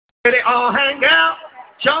They all hang out,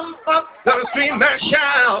 jump up, gonna scream and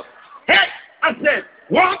shout. Hey, I said,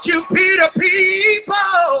 won't you Peter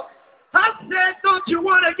people? I said, don't you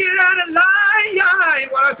want to get out of line?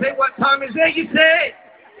 When I say, what time is it, you say?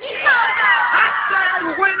 I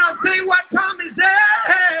said, when I say, what time is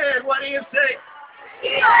it? What do you say?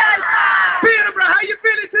 Peterborough, how you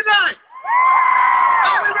feeling tonight?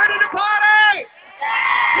 Are we ready to party?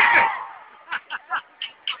 Yeah.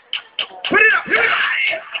 Put it up, here we go.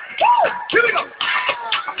 Here we go.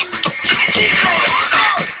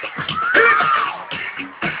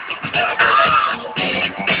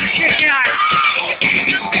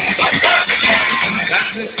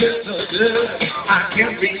 I can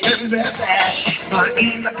remember that. My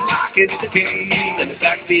in the clock is the game, and the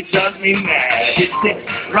backbeat does me mad. It's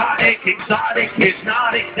erotic, exotic,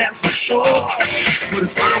 hypnotic, that's for sure. Put a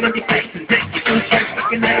smile on your face and take you to a place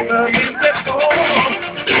like you never been before.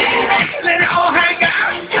 Let it all hang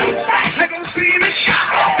out. I go scream and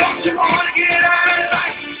shout. Don't you want to get out of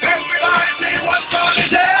life? Everybody say what's on the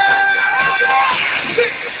day.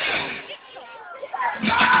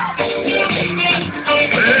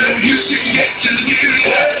 Well, you can get to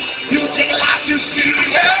live. You take a lot to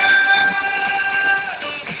serious.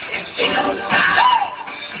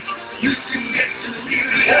 You can get to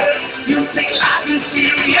live. You take a lot to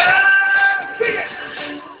serious.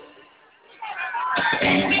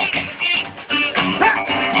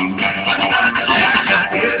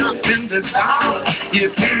 Get up in the dark, you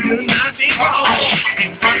feel nothing wrong.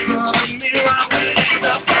 In front of the mirror,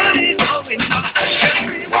 the body's going up.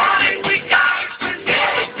 Everyone we got,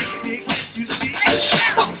 you see, I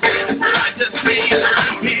just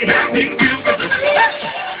realized me having you for the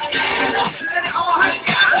let it all hang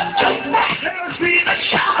out. Let us be the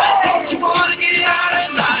shout. Don't you want to get out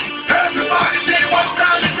of line? Everybody say what's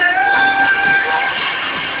down in there.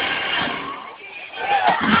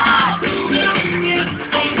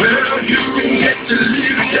 Well, you can get to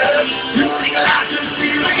live it. You think a lot to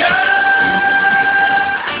serious.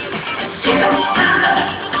 So,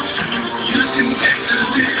 you can get to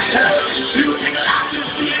live it. You think a lot to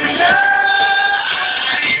serious.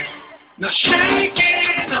 Now shake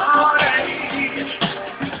it all day.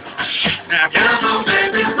 Now come on,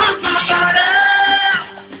 baby, rock my body.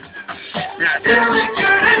 Now do it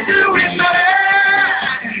good and do it better.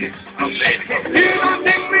 Oh, baby, you don't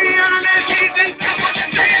take me on that easy.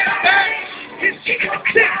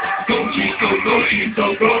 Go Chico, go Chico,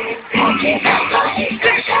 go. Go Chico,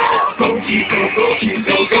 go Chico, go.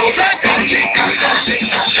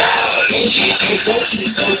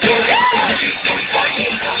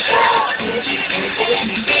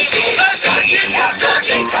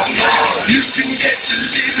 You can get to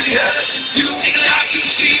live here. You think I can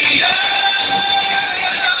see ya.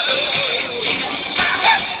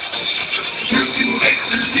 You can get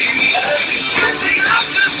to live here. You think I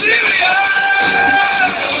can see ya.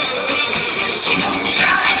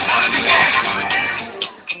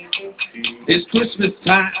 It's Christmas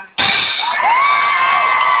time.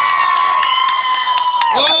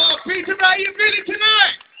 Oh, Peter, how you feeling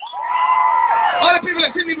tonight? All the people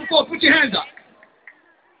that seen me before, put your hands up.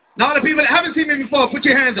 Now all the people that haven't seen me before, put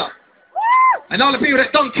your hands up. And all the people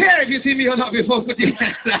that don't care if you see me or not before, put your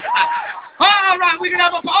hands up. All right, we're going to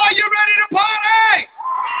have a party. Are you ready to party?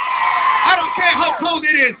 I don't care how cold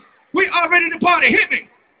it is. We are ready to party. Hit me.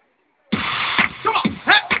 Come on.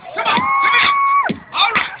 Hey, come on. Come here.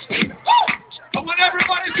 All right. I want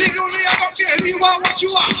everybody singing with me. I don't care who you are, what you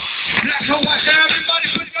are. Black or white, everybody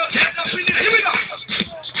put your hands up in there. Here we go.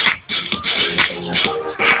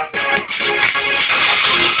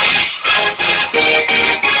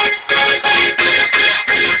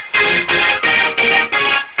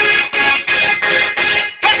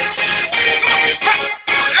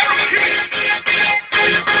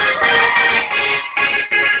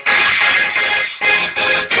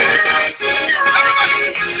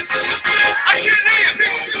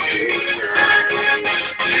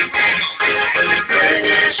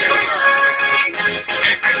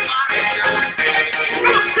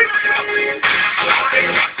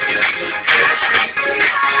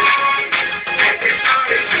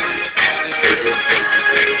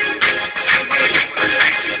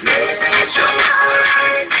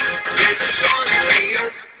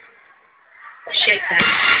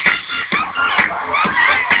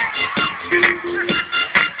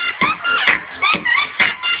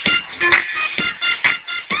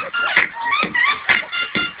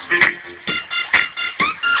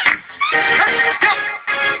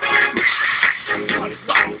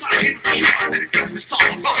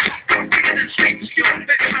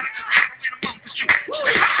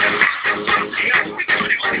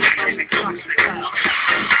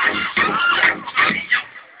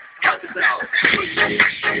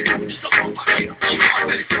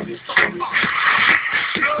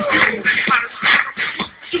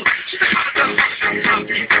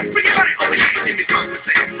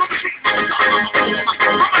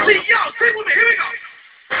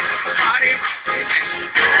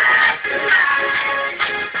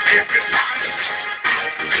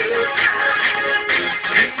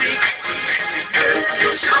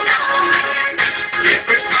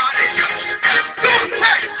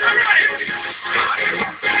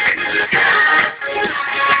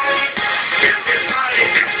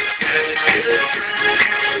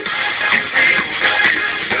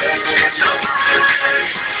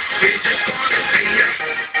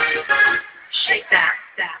 Shake that.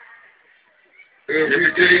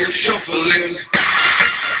 Every day I'm shuffling.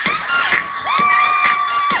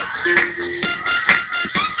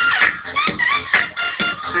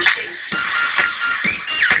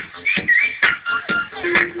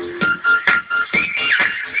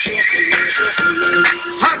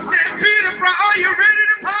 I said, Peterborough, are you ready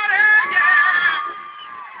to party?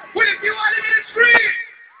 Yeah. Well, if you want to get scream.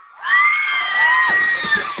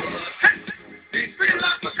 Hey, feel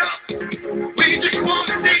like a cup. We just want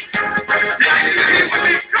to see. Now you hear when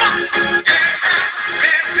they come. Yeah,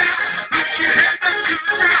 head down, put your hands up to the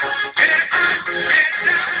ground. Head down,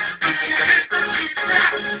 put your hands up to the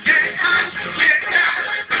ground. Get down,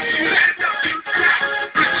 put your hands up to the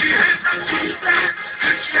ground. Put your hands up to the ground.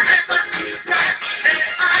 Put your hands up to the ground. Head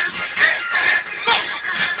on, go.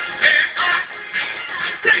 Head on,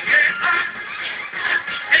 take it on.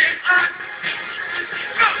 Head on,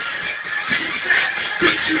 go.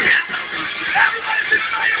 Put your hands up. Everybody sing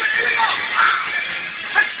about it. Here we go.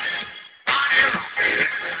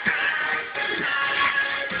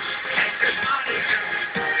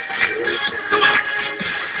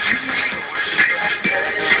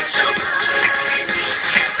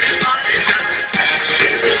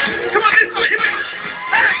 Come on, this way. Here we go.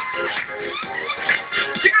 Hey!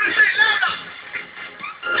 You gotta say it louder.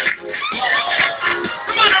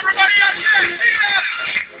 Come on, everybody out there. Sing that.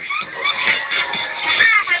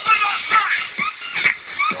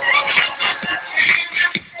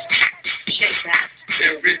 Shake that.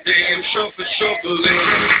 Every day I'm shuffling.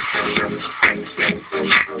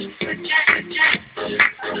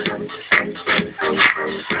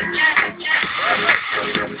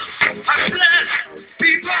 I bless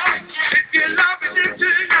people if you're loving it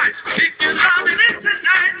tonight. If you're loving it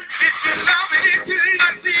tonight. If you're loving it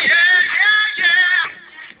tonight. Yeah.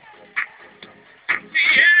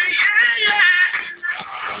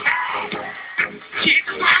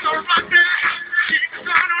 Chico's gonna rock the house. Chico's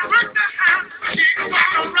gonna rock the house. Chico's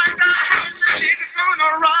gonna rock the house. Chico's gonna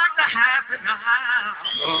rock the house in the house.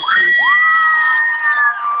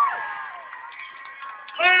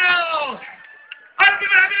 Oh! Other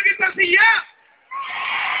people having a good time, say yeah!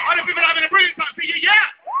 Other people having a brilliant time, say yeah!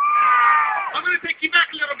 I'm going to take you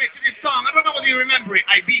back a little bit to this song. I don't know whether you remember it.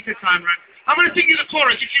 I beat the time, right? I'm going to sing you the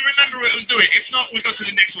chorus. If you remember it, we'll do it. If not, we'll go to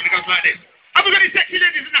the next one. It goes like this. Have we got any sexy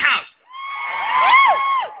ladies in the house?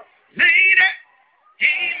 Lady,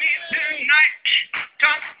 hear me tonight,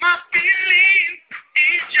 'cause my feeling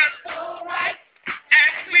is just alright.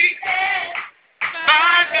 As we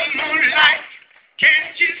by the moonlight,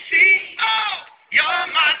 can't you see? Oh, you're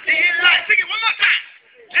my delight. Sing it one more time.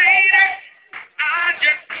 Lady, I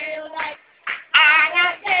just feel like I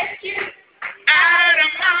will take you out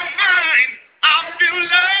of my mind. I feel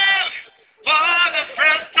love for the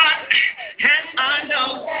first time, and I know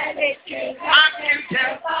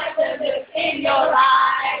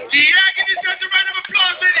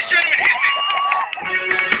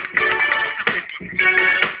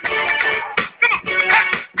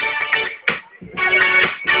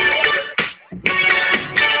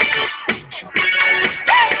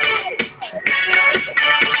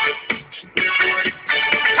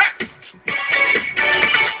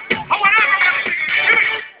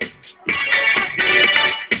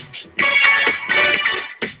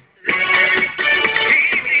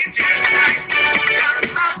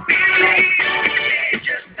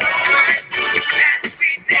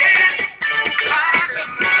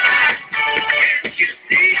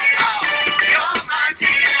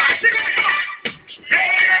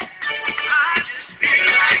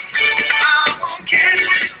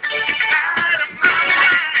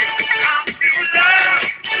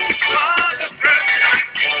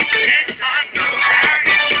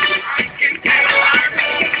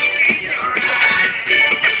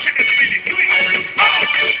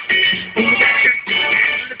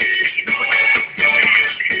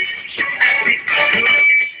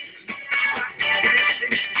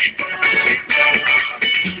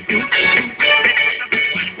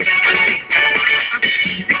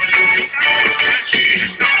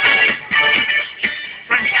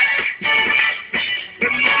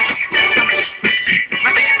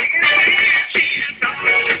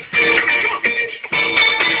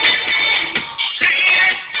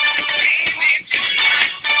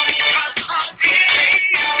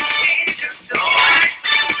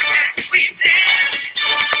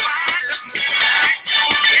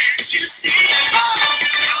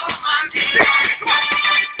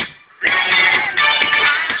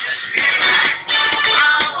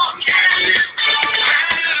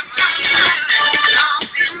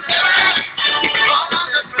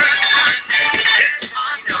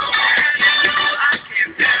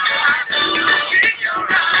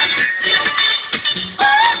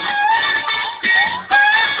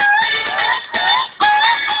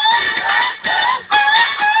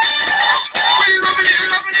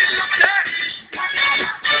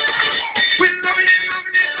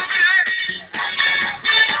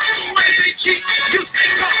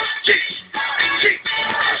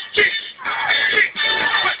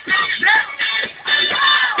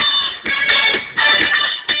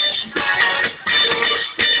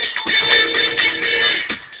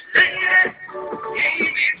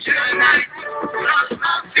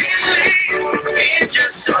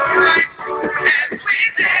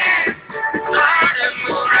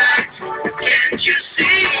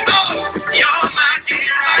see. Oh, you're my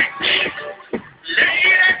delight.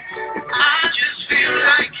 Lady, I just feel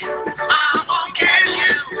like I won't get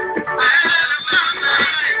you out of my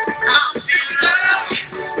mind. I'm feeling love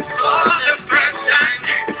for the first time,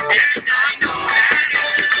 and I know that.